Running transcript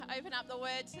open up the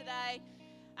Word today.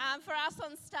 For us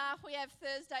on staff, we have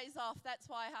Thursdays off. That's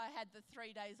why I had the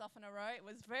 3 days off in a row. It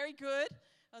was very good.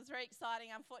 It was very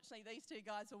exciting. Unfortunately, these two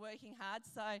guys were working hard,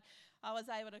 so I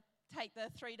was able to take the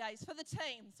 3 days for the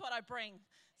team. It's what I bring.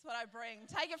 It's what I bring.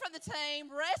 Take it from the team.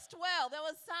 Rest well. There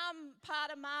was some part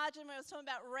of margin where I was talking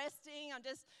about resting. I'm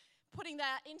just putting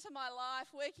that into my life,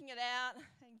 working it out.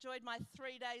 I enjoyed my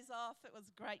 3 days off. It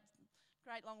was great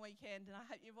long weekend, and I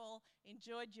hope you've all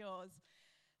enjoyed yours.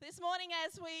 This morning,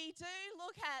 as we do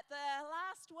look at the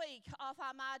last week of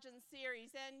our Margin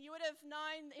series, and you would have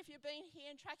known if you've been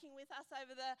here and tracking with us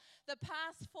over the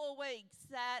past 4 weeks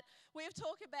that we've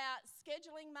talked about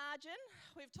scheduling margin.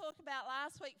 We've talked about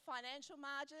last week financial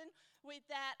margin, with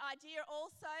that idea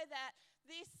also that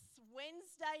this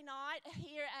Wednesday night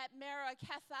here at Mero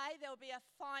Cafe, there will be a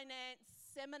finance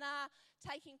seminar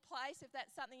taking place if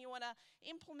that's something you want to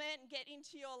implement and get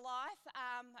into your life.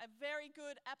 A very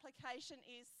good application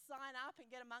is sign up and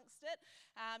get amongst it.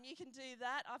 You can do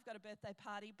that. I've got a birthday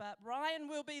party, but Ryan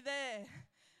will be there.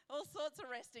 All sorts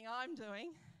of resting I'm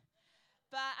doing.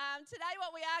 But today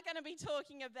what we are going to be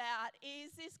talking about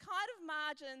is this kind of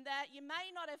margin that you may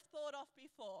not have thought of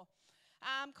before.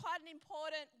 Quite an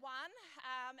important one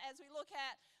as we look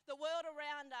at the world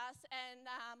around us and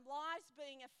lives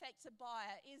being affected by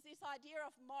it, is this idea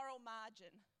of moral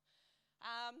margin.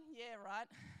 Yeah, right.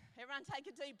 Everyone take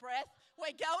a deep breath.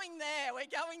 We're going there,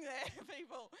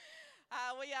 people.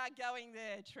 We are going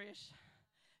there, Trish.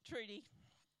 Trudy.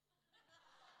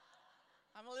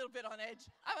 I'm a little bit on edge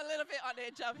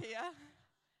up here.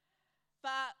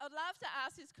 But I'd love to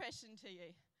ask this question to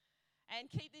you. And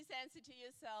keep this answer to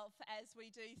yourself as we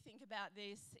do think about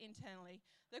this internally.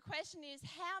 The question is,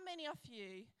 how many of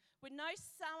you would know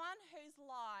someone whose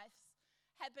lives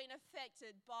have been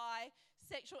affected by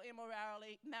sexual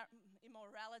immorality,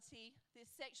 this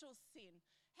sexual sin?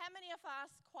 How many of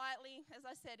us quietly, as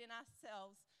I said, in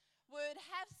ourselves, would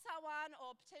have someone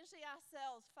or potentially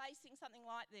ourselves facing something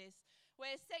like this,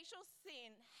 where sexual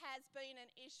sin has been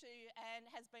an issue and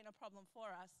has been a problem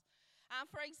for us?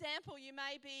 For example, you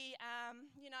may be,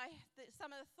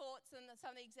 some of the thoughts and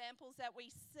some of the examples that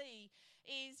we see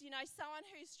is, someone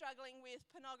who's struggling with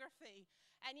pornography.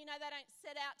 And, they don't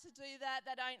set out to do that.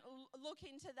 They don't look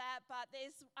into that. But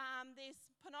there's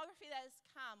this pornography that has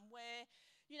come where,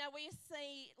 we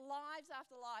see lives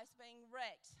after lives being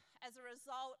wrecked as a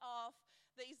result of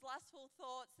these lustful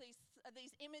thoughts,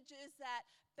 these images that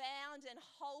bound and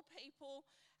hold people.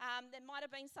 There might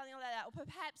have been something like that. Or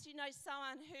perhaps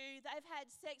someone who they've had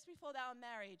sex before they were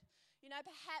married.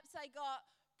 Perhaps they got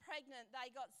pregnant, they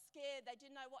got scared, they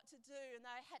didn't know what to do, and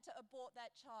they had to abort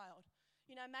that child.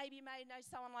 Maybe you may know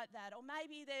someone like that. Or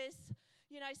maybe there's,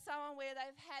 someone where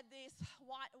they've had this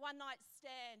one-night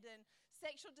stand and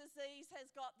sexual disease has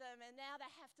got them and now they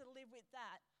have to live with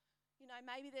that.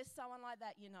 Maybe there's someone like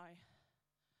that,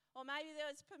 Or maybe there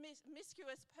was a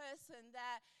promiscuous person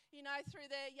that, through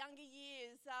their younger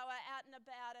years, they were out and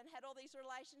about and had all these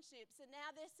relationships, and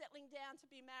now they're settling down to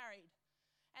be married.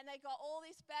 And they got all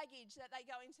this baggage that they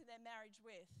go into their marriage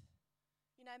with.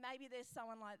 Maybe there's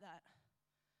someone like that.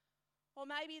 Or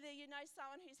maybe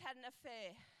someone who's had an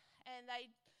affair and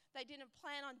they didn't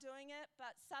plan on doing it,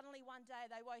 but suddenly one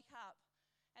day they woke up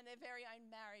and their very own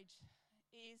marriage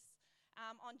is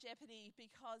on jeopardy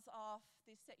because of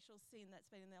this sexual sin that's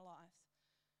been in their lives.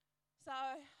 So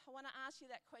I want to ask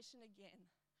you that question again.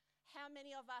 How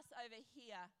many of us over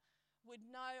here would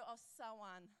know of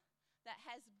someone that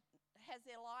has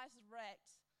their lives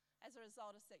wrecked as a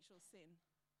result of sexual sin?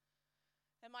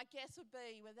 And my guess would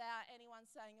be, without anyone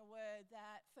saying a word,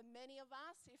 that for many of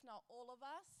us, if not all of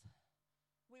us,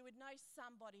 we would know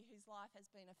somebody whose life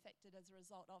has been affected as a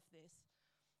result of this.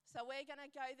 So we're going to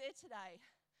go there today,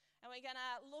 and we're going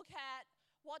to look at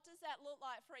what does that look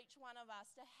like for each one of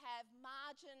us to have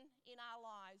margin in our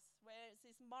lives, where it's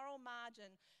this moral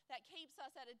margin that keeps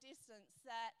us at a distance,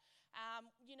 that,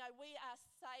 we are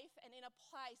safe and in a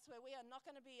place where we are not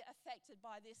going to be affected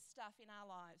by this stuff in our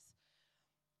lives.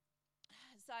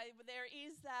 So there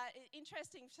is that,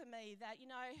 interesting to me that,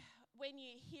 when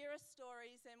you hear of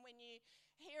stories and when you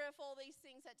hear of all these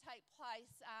things that take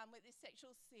place with this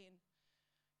sexual sin,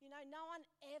 no one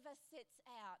ever sets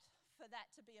out for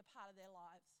that to be a part of their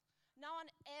lives. No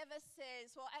one ever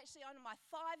says, well, actually, on my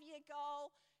 5-year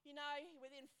goal,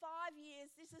 within 5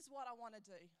 years, this is what I want to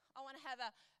do. I want to have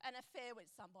an affair with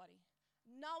somebody.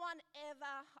 No one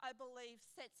ever, I believe,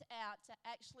 sets out to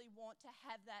actually want to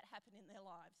have that happen in their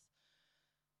lives.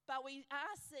 But we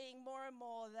are seeing more and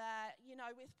more that,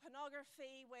 with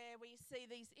pornography, where we see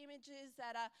these images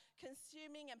that are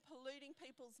consuming and polluting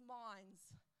people's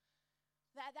minds,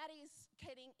 that is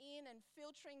getting in and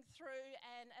filtering through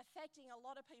and affecting a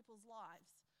lot of people's lives.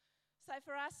 So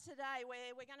for us today,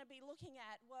 we're going to be looking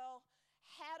at, well,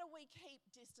 how do we keep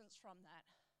distance from that?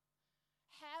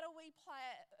 How do we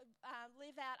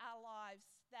live out our lives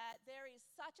that there is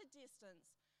such a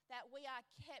distance that we are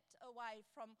kept away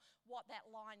from what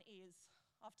that line is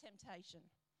of temptation?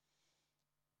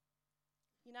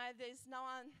 You know, there's no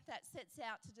one that sets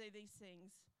out to do these things,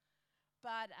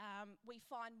 but we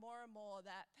find more and more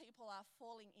that people are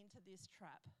falling into this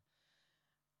trap.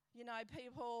 You know,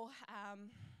 people,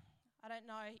 I don't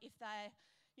know if they,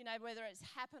 you know, whether it's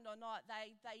happened or not,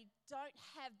 they don't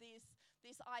have this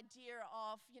idea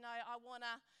of, you know, I want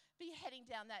to be heading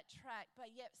down that track,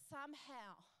 but yet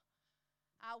somehow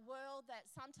our world that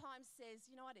sometimes says,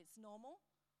 you know what, it's normal,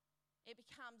 it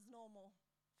becomes normal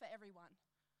for everyone.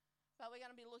 But we're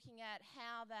going to be looking at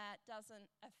how that doesn't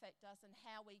affect us and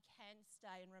how we can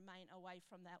stay and remain away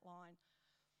from that line.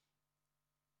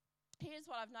 Here's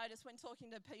what I've noticed when talking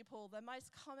to people. The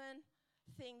most common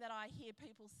thing that I hear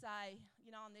people say, you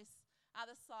know, on this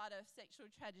other side of sexual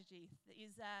tragedy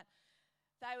is that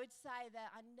they would say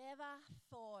that I never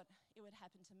thought it would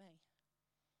happen to me.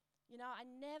 You know, I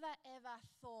never ever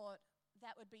thought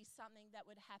that would be something that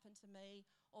would happen to me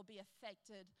or be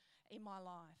affected in my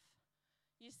life.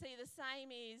 You see, the same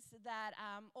is that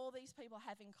all these people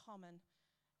have in common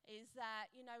is that,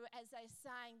 you know, as they're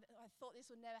saying, I thought this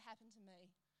would never happen to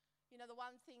me. You know, the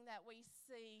one thing that we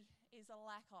see is a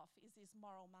lack of is this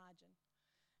moral margin,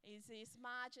 is this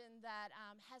margin that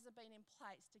hasn't been in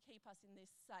place to keep us in this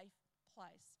safe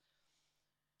place.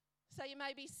 So you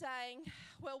may be saying,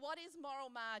 well, what is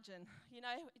moral margin? You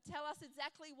know, tell us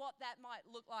exactly what that might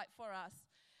look like for us.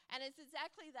 And it's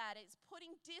exactly that. It's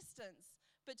putting distance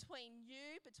between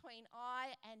you, between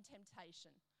I, and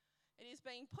temptation. It is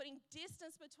putting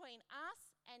distance between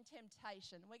us and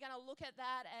temptation. We're going to look at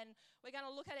that, and we're going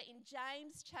to look at it in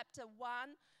James chapter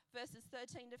 1, verses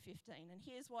 13 to 15. And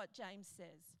here's what James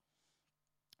says.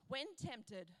 When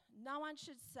tempted, no one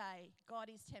should say, God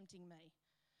is tempting me.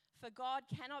 For God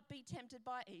cannot be tempted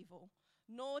by evil,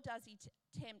 nor does he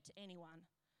tempt anyone.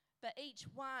 But each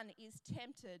one is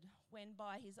tempted when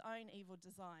by his own evil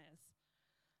desires.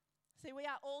 See, we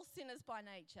are all sinners by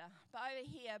nature, but over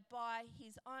here, by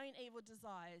his own evil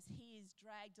desires, he is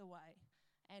dragged away.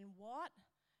 And what?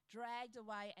 Dragged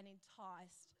away and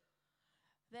enticed.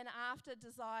 Then after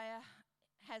desire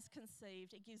has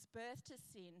conceived, it gives birth to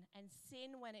sin, and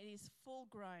sin, when it is full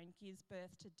grown, gives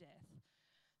birth to death.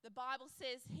 The Bible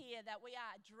says here that we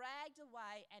are dragged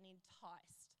away and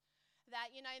enticed.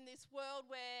 That, you know, in this world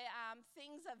where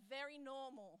things are very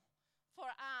normal, for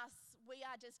us, we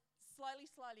are just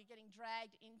slowly getting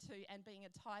dragged into and being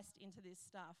enticed into this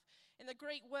stuff. In the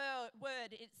Greek word,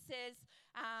 it says,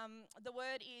 the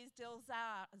word is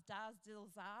dilzaro.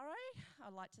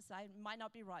 I'd like to say, might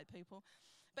not be right, people.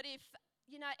 But if,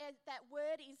 you know, that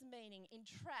word is meaning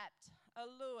entrapped,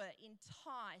 allure,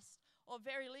 enticed, or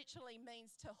very literally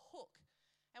means to hook.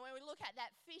 And when we look at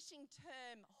that fishing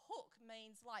term, hook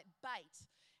means like bait,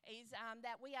 is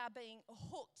that we are being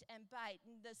hooked and bait.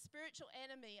 And the spiritual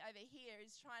enemy over here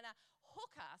is trying to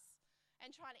hook us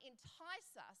and trying to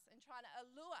entice us and trying to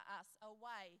allure us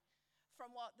away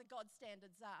from what the God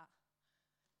standards are.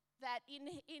 That in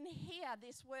here,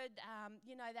 this word,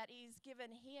 you know, that is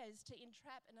given here is to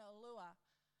entrap and allure.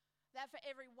 That for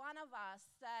every one of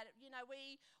us, that, you know,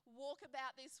 we walk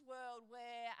about this world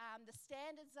where the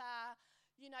standards are,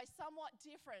 you know, somewhat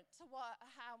different to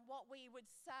what we would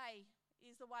say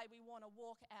is the way we want to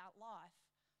walk out life.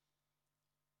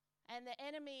 And the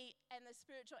enemy and the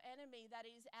spiritual enemy that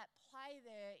is at play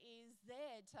there is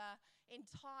there to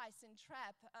entice,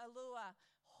 entrap, allure,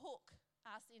 hook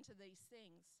us into these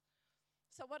things.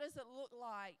 So what does it look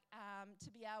like to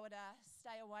be able to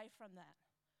stay away from that?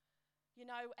 You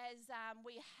know, as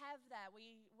we have that,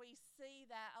 we see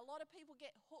that a lot of people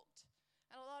get hooked,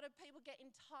 and a lot of people get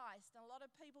enticed, and a lot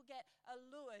of people get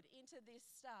allured into this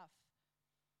stuff.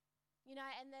 You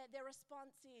know, and their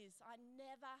response is, I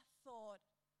never thought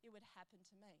it would happen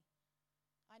to me.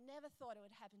 I never thought it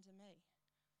would happen to me.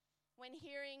 When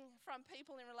hearing from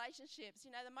people in relationships,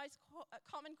 you know, the most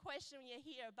common question you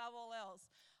hear above all else,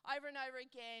 over and over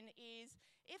again, is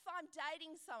if I'm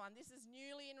dating someone, this is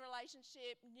newly in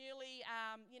relationship, newly,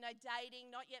 you know,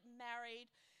 dating, not yet married.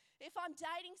 If I'm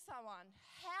dating someone,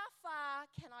 how far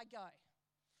can I go?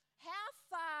 How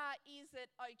far is it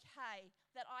okay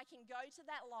that I can go to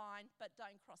that line but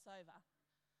don't cross over?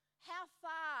 How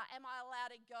far am I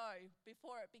allowed to go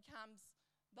before it becomes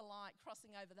the line,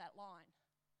 crossing over that line?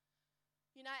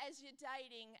 You know, as you're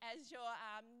dating, as you're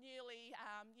newly,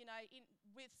 you know,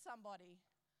 with somebody,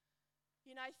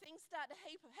 things start to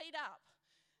heat up.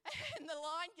 And the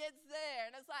line gets there,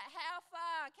 and it's like, how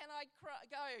far can I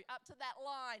go up to that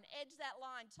line, edge that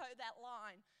line, toe that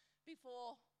line,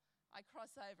 before I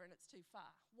cross over and it's too far?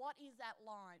 What is that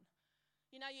line?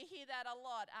 You hear that a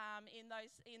lot in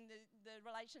the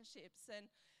relationships, and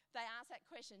they ask that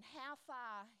question, how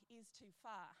far is too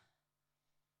far?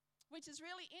 Which is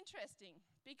really interesting,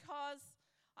 because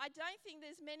I don't think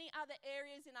there's many other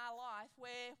areas in our life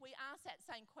where we ask that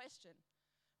same question.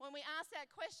 When we ask that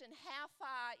question, how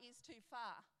far is too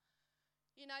far?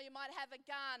 You might have a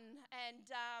gun, and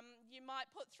you might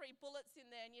put 3 bullets in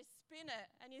there, and you spin it,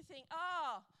 and you think,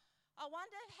 oh, I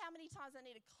wonder how many times I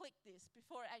need to click this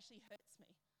before it actually hurts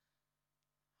me.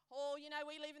 Or,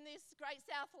 we live in this great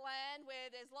south land where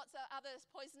there's lots of other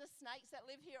poisonous snakes that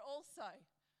live here also.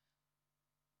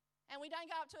 And we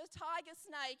don't go up to a tiger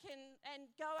snake and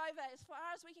go over as far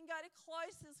as we can go, to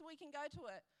close as we can go to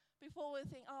it, before we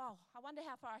think, oh, I wonder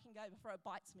how far I can go before it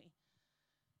bites me.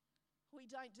 We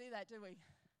don't do that, do we?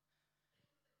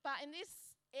 But in this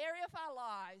area of our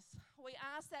lives, we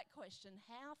ask that question,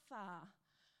 how far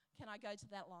can I go to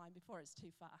that line before it's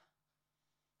too far?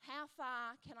 How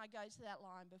far can I go to that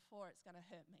line before it's going to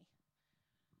hurt me?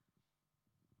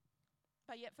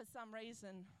 But yet for some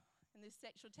reason, in this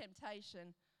sexual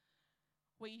temptation,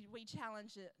 we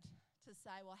challenge it to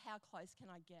say, well, how close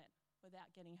can I get without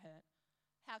getting hurt?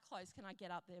 How close can I get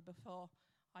up there before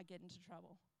I get into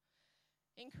trouble?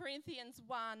 In Corinthians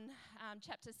 1,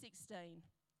 chapter 16,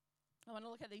 I want to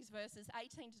look at these verses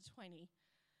 18 to 20.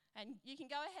 And you can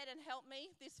go ahead and help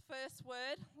me. This first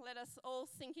word, let us all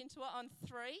sink into it on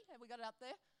 3. Have we got it up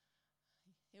there?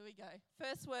 Here we go.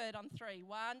 First word on 3.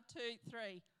 1, 2,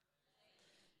 3.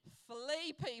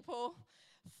 Flee, people.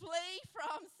 Flee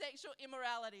from sexual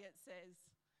immorality, it says.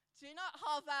 Do not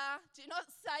hover. Do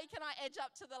not say, can I edge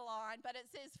up to the line? But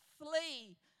it says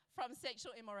flee from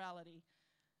sexual immorality.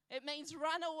 It means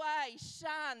run away,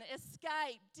 shun,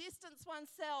 escape, distance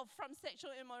oneself from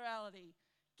sexual immorality.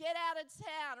 Get out of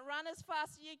town. Run as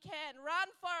fast as you can.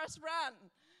 Run, Forrest, run.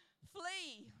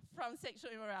 Flee from sexual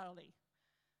immorality.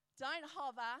 Don't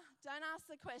hover. Don't ask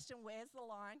the question, where's the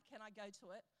line? Can I go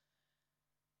to it?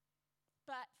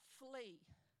 But flee.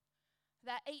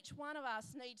 That each one of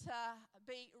us need to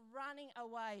be running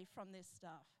away from this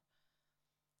stuff.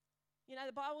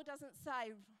 The Bible doesn't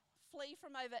say flee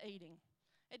from overeating.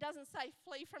 It doesn't say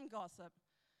flee from gossip.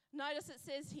 Notice it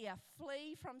says here,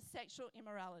 flee from sexual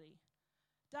immorality.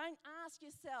 Don't ask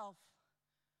yourself,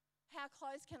 how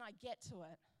close can I get to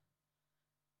it?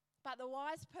 But the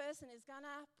wise person is going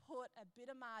to put a bit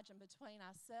of margin between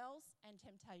ourselves and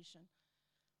temptation.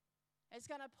 It's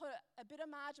going to put a bit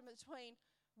of margin between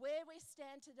where we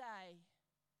stand today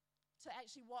to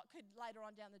actually what could later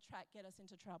on down the track get us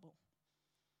into trouble.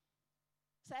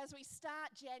 So as we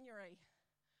start January,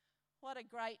 what a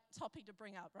great topic to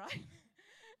bring up, right?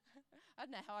 I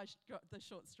don't know how I got the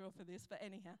short straw for this, but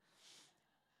anyhow.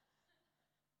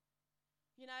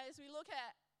 As we look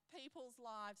at people's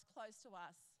lives close to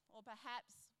us, or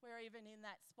perhaps we're even in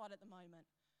that spot at the moment,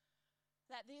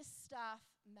 that this stuff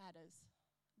matters,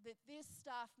 that this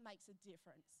stuff makes a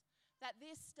difference, that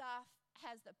this stuff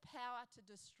has the power to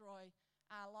destroy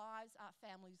our lives, our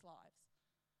families' lives.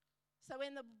 So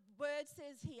when the word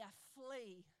says here,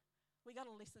 flee, we got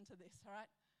to listen to this, all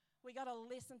right? We got to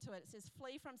listen to it. It says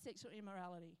flee from sexual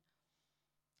immorality.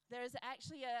 There is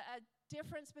actually a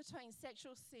difference between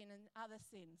sexual sin and other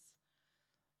sins.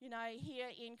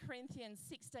 Here in Corinthians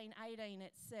 16:18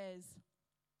 it says,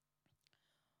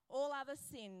 all other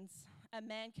sins a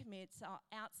man commits are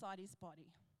outside his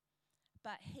body.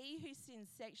 But he who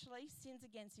sins sexually sins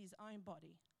against his own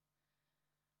body.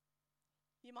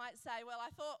 You might say, well, I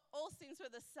thought all sins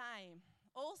were the same.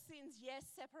 All sins, yes,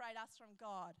 separate us from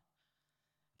God.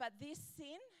 But this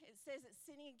sin, it says it's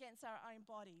sinning against our own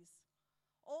bodies.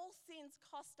 All sins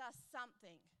cost us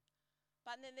something.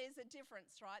 But then there's a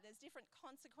difference, right? There's different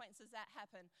consequences that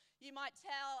happen. You might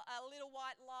tell a little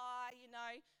white lie,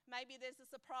 maybe there's a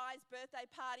surprise birthday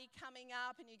party coming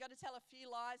up and you've got to tell a few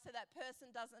lies so that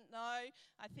person doesn't know.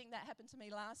 I think that happened to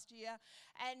me last year.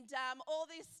 And all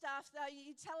this stuff, though,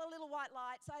 you tell a little white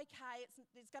lie, it's okay,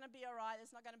 it's going to be all right,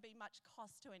 there's not going to be much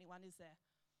cost to anyone, is there?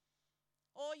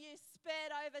 Or you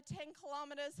sped over 10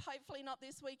 kilometres, hopefully not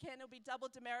this weekend, it'll be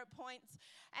double demerit points.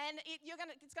 And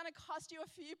it's going to cost you a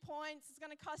few points, it's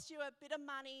going to cost you a bit of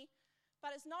money,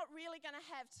 but it's not really going to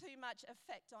have too much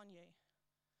effect on you.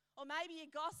 Or maybe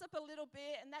you gossip a little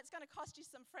bit and that's going to cost you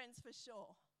some friends for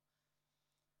sure.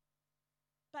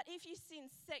 But if you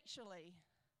sin sexually,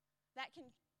 that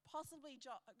can possibly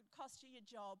cost you your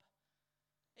job.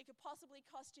 It could possibly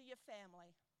cost you your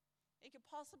family. It could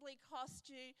possibly cost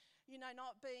you,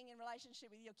 not being in relationship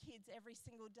with your kids every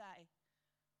single day.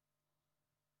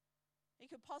 It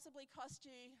could possibly cost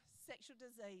you sexual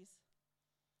disease,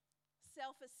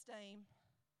 self-esteem,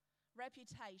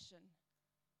 reputation.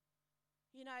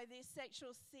 This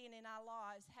sexual sin in our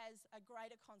lives has a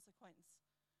greater consequence.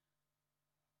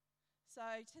 So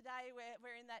today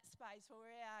we're in that space where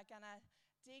we are going to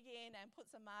dig in and put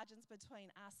some margins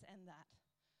between us and that.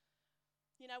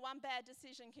 One bad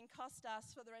decision can cost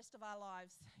us for the rest of our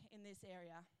lives in this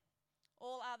area.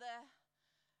 All other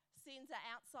sins are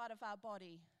outside of our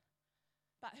body,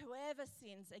 but whoever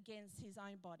sins against his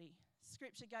own body,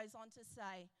 Scripture goes on to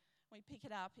say, we pick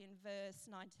it up in verse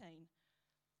 19.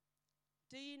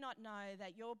 Do you not know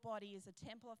that your body is a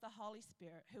temple of the Holy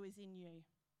Spirit who is in you,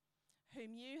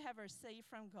 whom you have received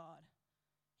from God?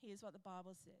 Here's what the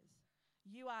Bible says.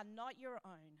 You are not your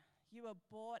own. You were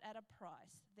bought at a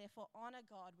price. Therefore, honor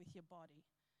God with your body.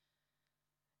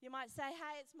 You might say,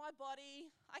 hey, it's my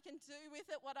body. I can do with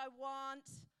it what I want.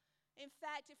 In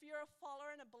fact, if you're a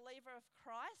follower and a believer of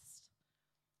Christ,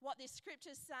 what this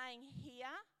scripture is saying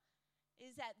here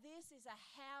is that this is a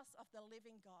house of the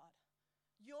living God.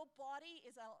 Your body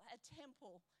is a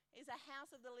temple, is a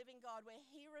house of the living God where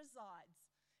he resides.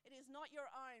 It is not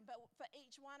your own, but for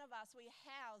each one of us, we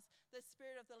house the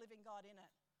Spirit of the living God in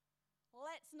it.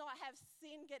 Let's not have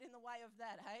sin get in the way of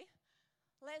that, hey?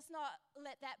 Let's not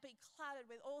let that be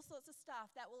cluttered with all sorts of stuff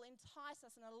that will entice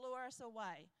us and allure us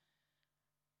away.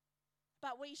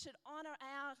 But we should honor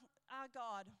our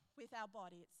God with our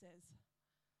body, it says.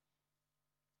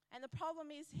 And the problem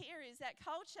is that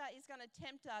culture is going to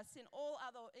tempt us in all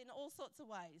sorts of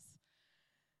ways.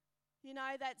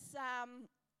 That's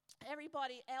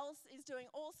everybody else is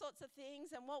doing all sorts of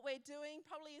things, and what we're doing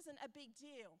probably isn't a big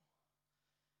deal.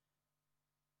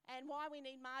 And why we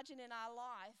need margin in our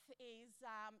life is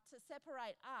to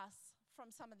separate us from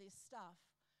some of this stuff.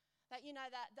 That,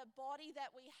 that the body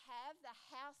that we have, the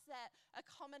house that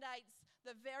accommodates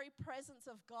the very presence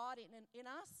of God in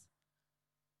us,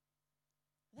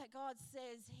 that God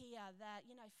says here that,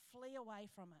 flee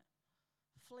away from it.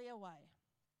 Flee away.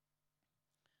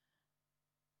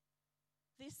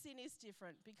 This sin is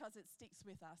different because it sticks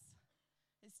with us.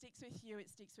 It sticks with you, it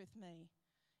sticks with me.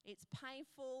 It's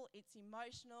painful, it's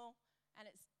emotional, and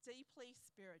it's deeply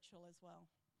spiritual as well.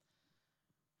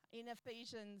 In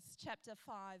Ephesians chapter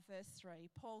 5, verse 3,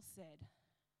 Paul said,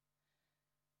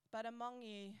 but among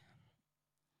you,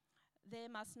 there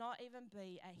must not even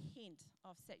be a hint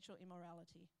of sexual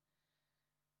immorality.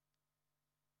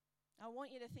 I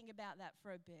want you to think about that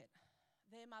for a bit.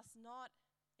 There must not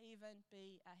even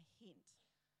be a hint,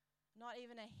 not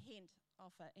even a hint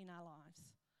of it in our lives.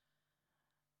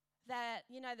 That,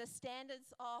 the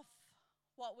standards of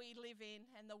what we live in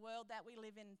and the world that we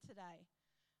live in today,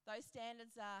 those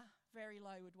standards are very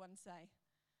low, would one say.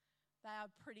 They are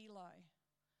pretty low.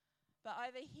 But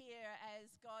over here,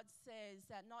 as God says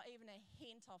that not even a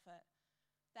hint of it,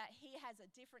 that he has a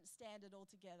different standard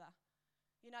altogether.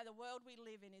 The world we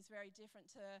live in is very different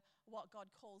to what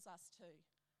God calls us to.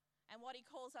 And what he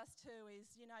calls us to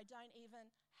is, don't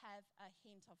even have a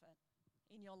hint of it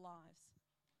in your lives.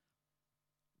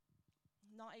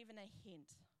 Not even a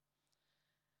hint.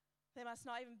 There must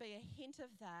not even be a hint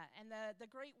of that. And the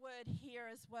Greek word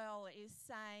here as well is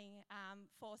saying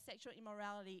for sexual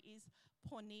immorality is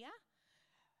porneia.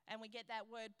 And we get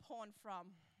that word porn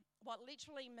from. What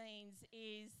literally means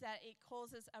is that it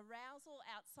causes arousal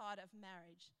outside of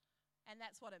marriage. And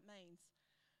that's what it means.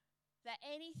 That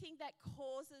anything that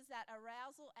causes that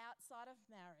arousal outside of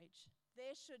marriage,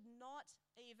 there should not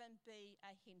even be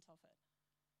a hint of it.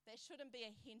 There shouldn't be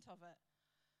a hint of it.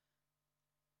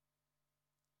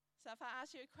 So if I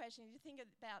ask you a question, you think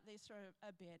about this for a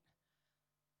bit.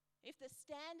 If the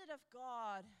standard of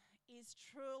God is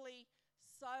truly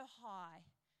so high,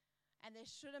 and there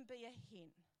shouldn't be a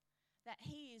hint, that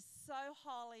he is so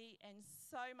holy and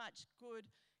so much good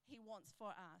he wants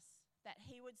for us, that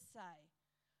he would say,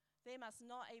 there must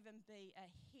not even be a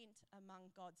hint among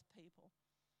God's people.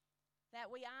 That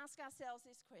we ask ourselves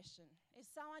this question: if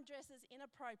someone dresses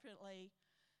inappropriately,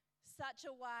 such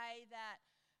a way that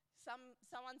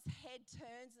someone's head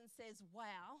turns and says,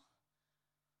 wow,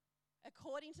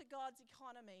 according to God's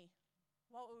economy,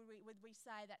 what would we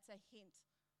say that's a hint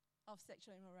of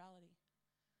sexual immorality?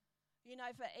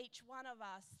 For each one of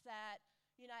us that,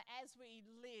 as we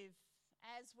live,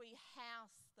 as we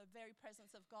house the very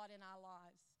presence of God in our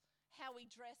lives, how we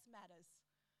dress matters.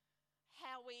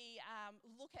 How we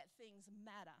look at things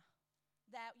matter.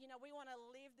 That, we want to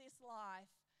live this life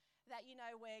that,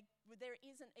 where there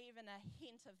isn't even a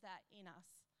hint of that in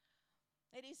us.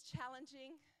 It is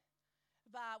challenging,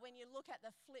 But when you look at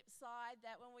the flip side,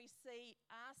 that when we see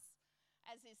us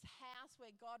as this house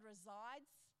where God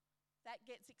resides, that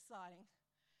gets exciting.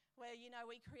 Where,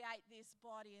 we create this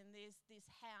body and this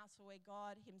house where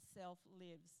God himself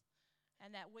lives,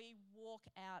 and that we walk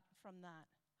out from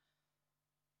that.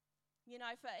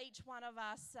 For each one of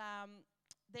us,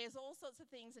 there's all sorts of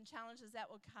things and challenges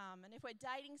that will come. And if we're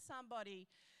dating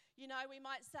somebody, we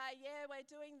might say, yeah, we're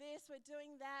doing this, we're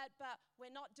doing that, but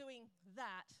we're not doing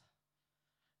that.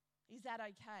 Is that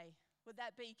okay? Would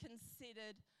that be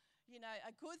considered,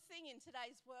 a good thing in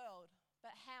today's world?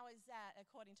 But how is that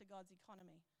according to God's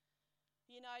economy?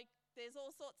 There's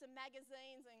all sorts of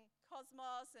magazines and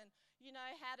Cosmos and,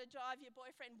 how to drive your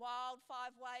boyfriend wild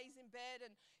 5 ways in bed.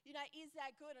 And, is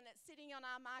that good? And it's sitting on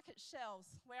our market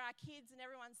shelves where our kids and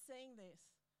everyone's seeing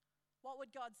this. What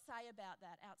would God say about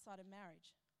that outside of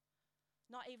marriage?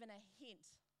 Not even a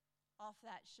hint of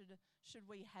that should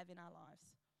we have in our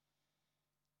lives.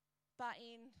 But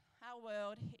in our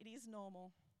world, it is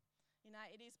normal.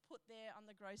 It is put there on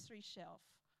the grocery shelf.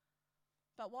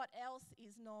 But what else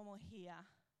is normal here,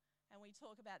 and we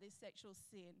talk about this sexual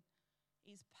sin,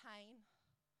 is pain,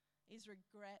 is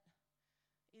regret,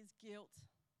 is guilt,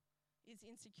 is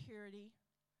insecurity,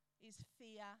 is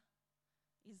fear,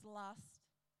 is lust,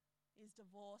 is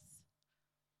divorce.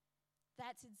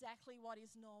 That's exactly what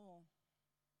is normal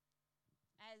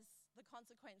as the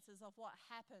consequences of what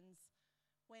happens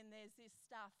when there's this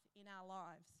stuff in our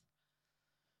lives.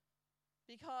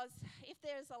 Because if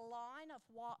there's a line of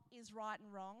what is right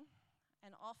and wrong,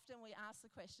 and often we ask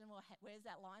the question, well, where's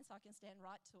that line so I can stand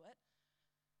right to it?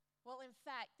 Well, in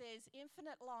fact, there's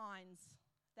infinite lines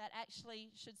that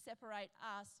actually should separate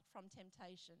us from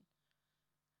temptation.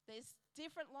 There's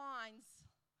different lines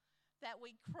that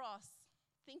we cross,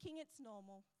 thinking it's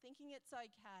normal, thinking it's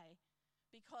okay,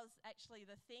 because actually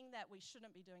the thing that we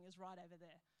shouldn't be doing is right over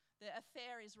there. The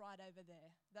affair is right over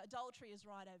there. The adultery is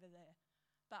right over there.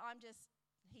 But I'm just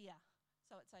here,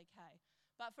 so it's okay.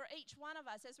 But for each one of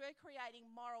us, as we're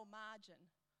creating moral margin,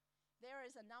 there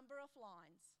is a number of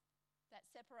lines that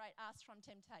separate us from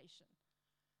temptation.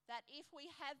 That if we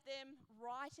have them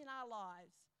right in our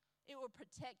lives, it will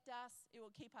protect us, it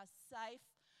will keep us safe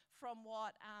from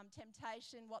what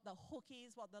temptation, what the hook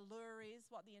is, what the lure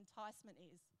is, what the enticement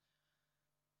is.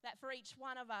 That for each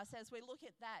one of us, as we look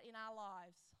at that in our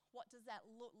lives, what does that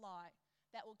look like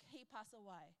that will keep us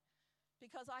away?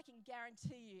 Because I can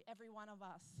guarantee you, every one of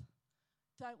us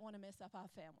don't want to mess up our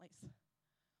families.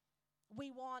 We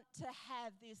want to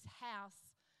have this house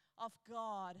of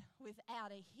God without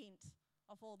a hint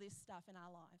of all this stuff in our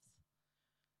lives.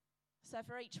 So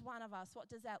for each one of us, what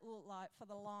does that look like for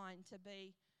the line to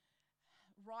be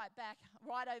right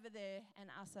over there and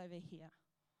us over here?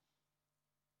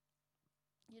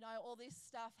 All this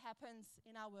stuff happens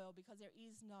in our world because there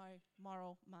is no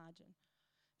moral margin.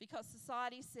 Because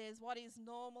society says what is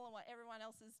normal and what everyone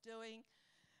else is doing,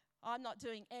 I'm not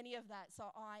doing any of that, so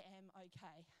I am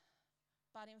okay.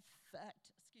 But in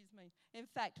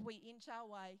fact, we inch our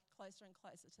way closer and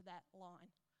closer to that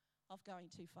line of going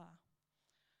too far.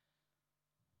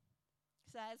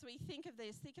 So as we think of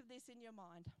this in your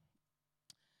mind.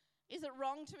 Is it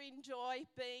wrong to enjoy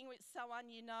being with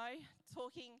someone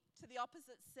talking to the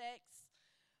opposite sex,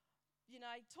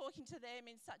 talking to them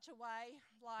in such a way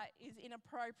like is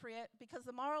inappropriate because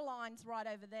the moral line's right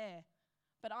over there,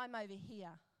 but I'm over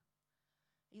here?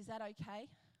 Is that okay?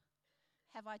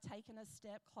 Have I taken a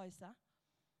step closer?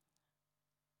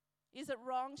 Is it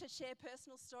wrong to share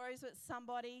personal stories with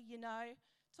somebody,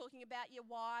 talking about your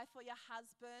wife or your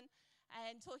husband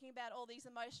and talking about all these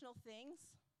emotional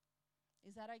things?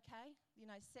 Is that okay?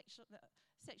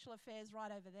 Sexual affairs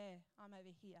right over there. I'm over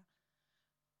here.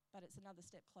 But it's another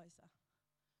step closer.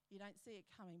 You don't see it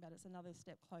coming, but it's another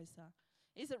step closer.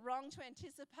 Is it wrong to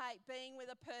anticipate being with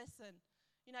a person?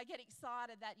 Get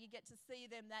excited that you get to see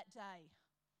them that day.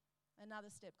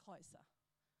 Another step closer.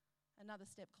 Another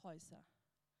step closer.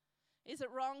 Is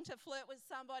it wrong to flirt with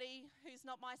somebody who's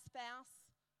not my spouse?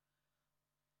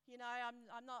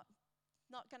 I'm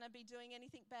not going to be doing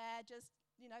anything bad, just,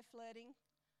 flirting.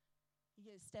 You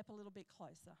get to step a little bit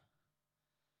closer.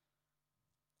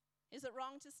 Is it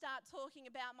wrong to start talking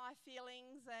about my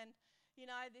feelings and,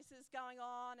 this is going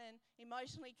on and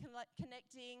emotionally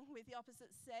connecting with the opposite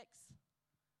sex?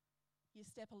 You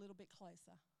step a little bit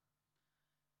closer.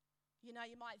 You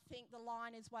might think the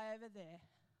line is way over there.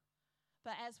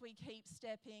 But as we keep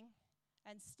stepping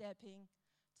and stepping,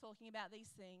 talking about these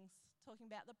things, talking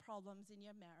about the problems in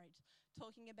your marriage,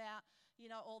 talking about,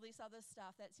 all this other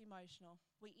stuff that's emotional,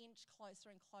 we inch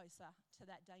closer and closer to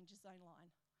that danger zone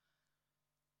line.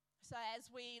 So as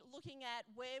we're looking at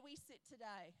where we sit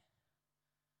today,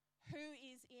 Who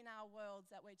is in our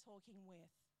worlds that we're talking with?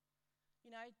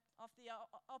 You know, of the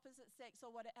opposite sex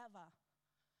or whatever.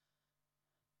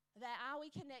 That are we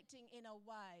connecting in a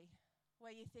way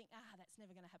where you think, that's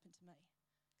never going to happen to me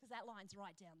because that line's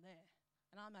right down there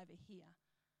and I'm over here.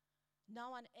 No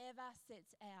one ever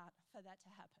sets out for that to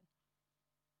happen.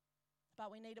 But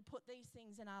we need to put these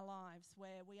things in our lives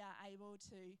where we are able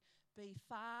to be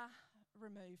far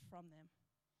removed from them.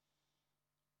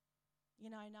 You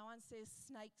know, no one says,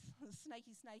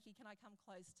 snaky, can I come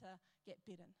close to get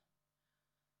bitten?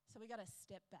 So we got to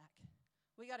step back.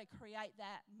 We got to create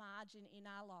that margin in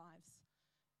our lives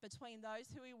between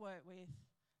those who we work with,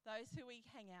 those who we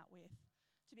hang out with,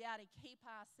 to be able to keep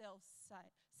ourselves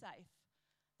safe.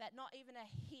 That not even a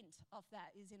hint of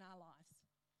that is in our lives.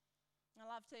 I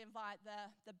love to invite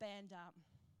the band up.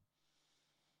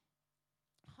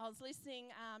 I was listening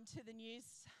to the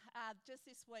news just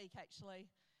this week, actually,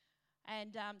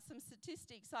 and some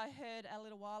statistics I heard a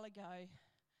little while ago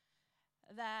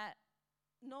that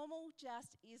normal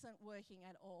just isn't working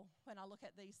at all when I look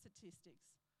at these statistics.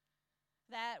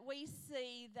 That we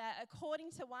see that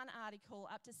according to one article,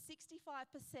 up to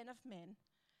 65% of men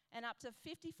and up to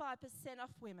 55% of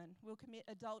women will commit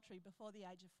adultery before the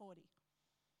age of 40.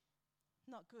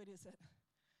 Not good, is it?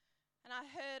 And I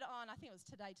heard on, I think it was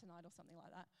Today Tonight or something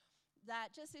like that,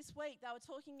 that just this week they were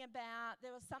talking about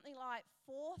there was something like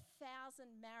 4,000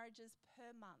 marriages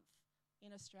per month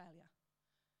in Australia.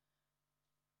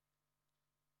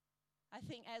 I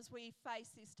think as we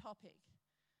face this topic,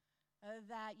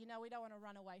 that, you know, we don't want to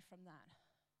run away from that.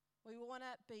 We want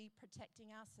to be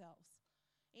protecting ourselves.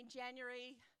 In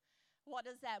January, what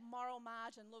does that moral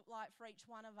margin look like for each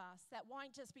one of us? That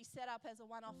won't just be set up as a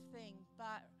one-off thing,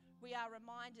 but we are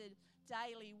reminded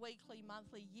daily, weekly,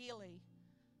 monthly, yearly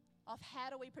of how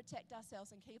do we protect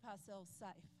ourselves and keep ourselves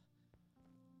safe.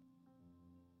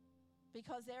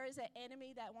 Because there is an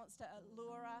enemy that wants to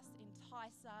lure us,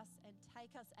 entice us, and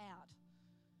take us out.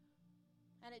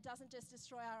 And it doesn't just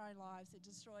destroy our own lives, it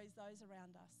destroys those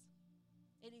around us.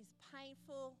 It is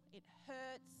painful, it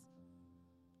hurts,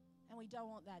 and we don't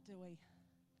want that, do we?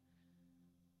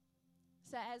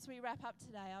 So as we wrap up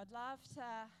today, I'd love to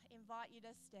invite you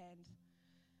to stand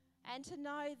and to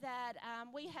know that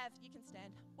you can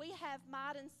stand, we have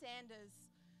Martin Sanders.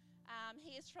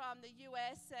 He is from the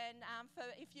US, and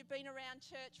if you've been around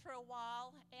church for a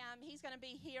while, he's going to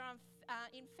be here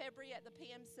in February at the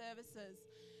PM services.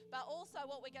 But also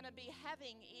what we're going to be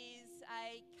having is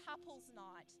a couples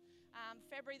night,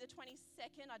 February the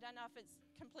 22nd. I don't know if it's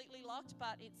completely locked,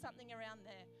 but it's something around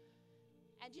there.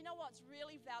 And you know what's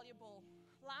really valuable?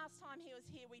 Last time he was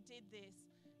here, we did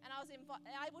this, and I was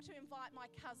able to invite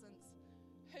my cousins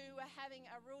who were having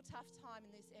a real tough time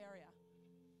in this area.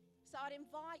 So I'd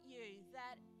invite you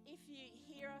that if you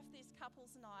hear of this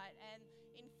couples night, and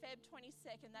in Feb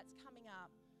 22nd, that's coming up,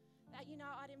 that, you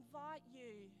know, I'd invite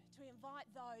you to invite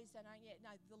those that don't yet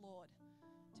know the Lord,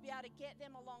 to be able to get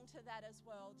them along to that as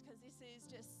well, because this is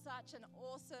just such an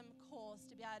awesome course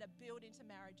to be able to build into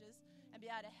marriages and be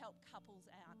able to help couples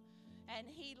out. And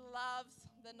he loves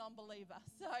the non-believer,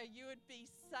 so you would be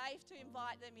safe to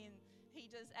invite them in.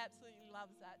 He just absolutely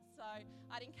loves that. So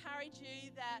I'd encourage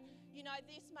you that, you know,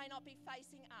 this may not be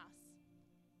facing us,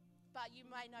 but you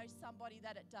may know somebody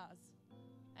that it does.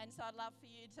 And so I'd love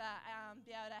for you to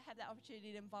be able to have that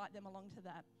opportunity to invite them along to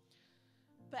that.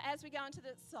 But as we go into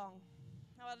this song,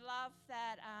 I would love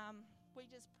that we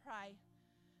just pray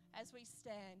as we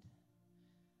stand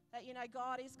that, you know,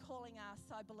 God is calling us,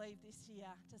 I believe, this year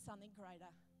to something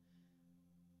greater.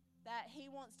 That he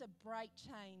wants to break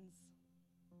chains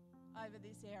over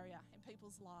this area in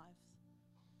people's lives.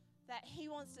 That he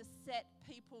wants to set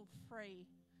people free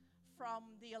from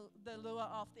the lure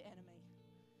of the enemy.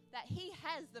 That he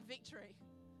has the victory.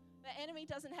 The enemy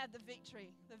doesn't have the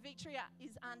victory. The victory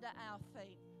is under our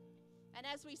feet. And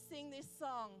as we sing this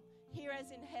song, Here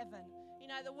as in Heaven, you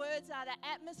know, the words are, the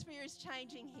atmosphere is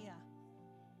changing here.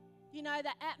 You know,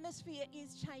 the atmosphere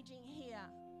is changing here.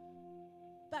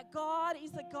 But God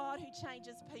is the God who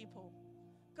changes people.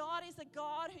 God is the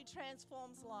God who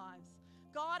transforms lives.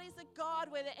 God is the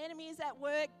God where the enemy is at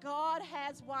work. God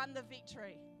has won the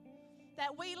victory.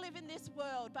 That we live in this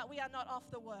world, but we are not of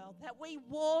the world. That we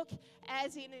walk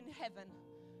as in heaven.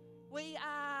 We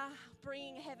are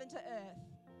bringing heaven to earth.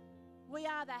 We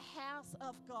are the house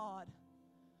of God.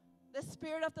 The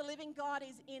Spirit of the living God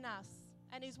is in us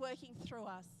and is working through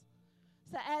us.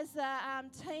 So as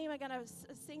the team are going to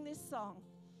sing this song,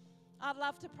 I'd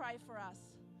love to pray for us.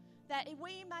 That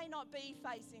we may not be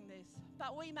facing this,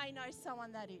 but we may know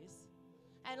someone that is.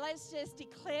 And let's just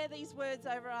declare these words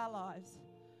over our lives.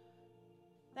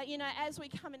 That, as we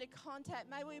come into contact,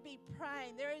 may we be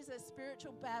praying. There is a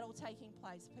spiritual battle taking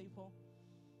place, people.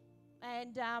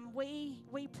 And we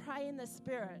pray in the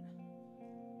Spirit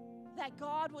that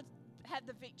God would have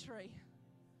the victory.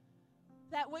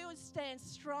 That we would stand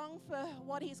strong for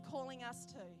what He's calling us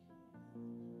to.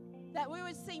 That we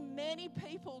would see many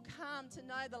people come to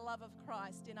know the love of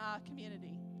Christ in our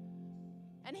community.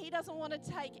 And He doesn't want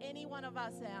to take any one of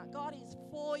us out. God is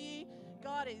for you.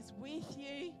 God is with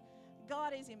you.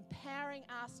 God is empowering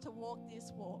us to walk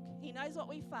this walk. He knows what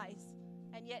we face,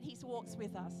 and yet He walks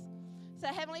with us. So,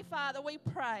 Heavenly Father, we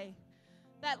pray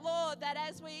that, Lord, that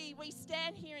as we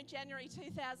stand here in January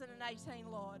 2018,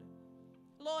 Lord,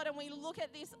 and we look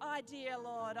at this idea,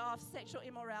 Lord, of sexual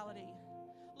immorality.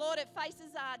 Lord, it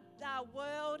faces our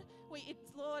world.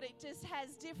 Lord, it just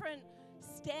has different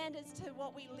standards to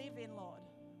what we live in, Lord.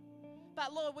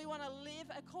 But, Lord, we want to live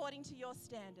according to your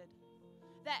standard.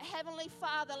 That, Heavenly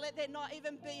Father, let there not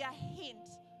even be a hint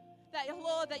that,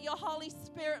 Lord, that your Holy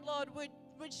Spirit, Lord,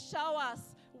 would show us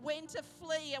when to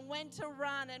flee and when to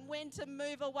run and when to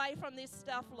move away from this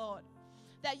stuff, Lord.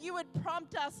 That you would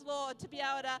prompt us, Lord, to be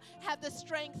able to have the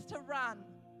strength to run,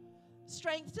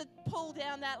 strength to pull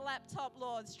down that laptop,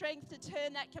 Lord, strength to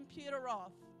turn that computer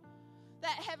off.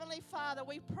 That, Heavenly Father,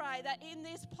 we pray that in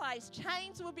this place,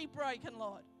 chains would be broken,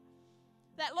 Lord.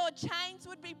 That, Lord, chains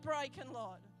would be broken,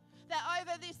 Lord. That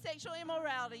over this sexual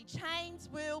immorality, chains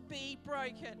will be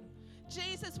broken.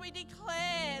 Jesus, we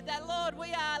declare that, Lord,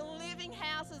 we are living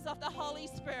houses of the Holy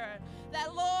Spirit.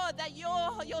 That, Lord, that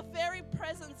your very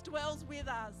presence dwells with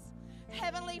us.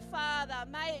 Heavenly Father,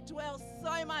 may it dwell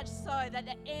so much so that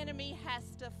the enemy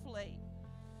has to flee.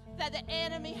 That the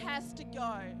enemy has to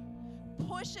go.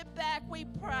 Push it back, we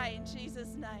pray, in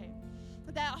Jesus' name.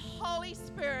 That Holy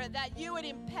Spirit, that you would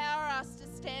empower us to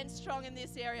stand strong in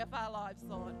this area of our lives,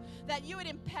 Lord. That you would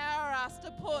empower us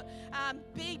to put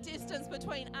big distance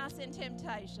between us and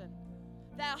temptation.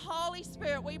 That Holy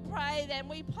Spirit, we pray then,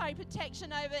 we pray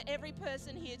protection over every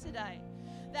person here today.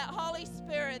 That Holy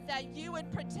Spirit, that you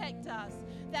would protect us,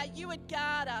 that you would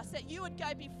guard us, that you would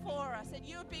go before us, that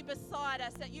you would be beside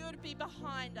us, that you would be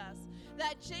behind us.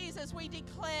 That Jesus, we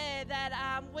declare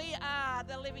that we are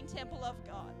the living temple of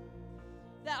God.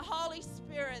 That Holy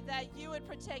Spirit, that you would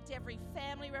protect every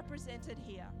family represented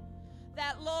here.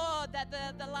 That, Lord, that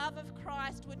the love of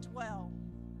Christ would dwell.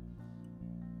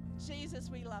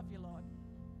 Jesus, we love you, Lord.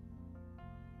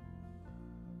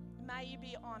 May you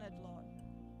be honored, Lord.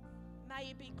 May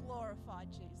you be glorified,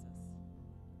 Jesus.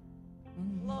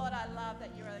 Lord, I love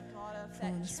that you're a God that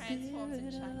transforms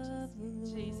and changes. In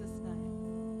Jesus' name.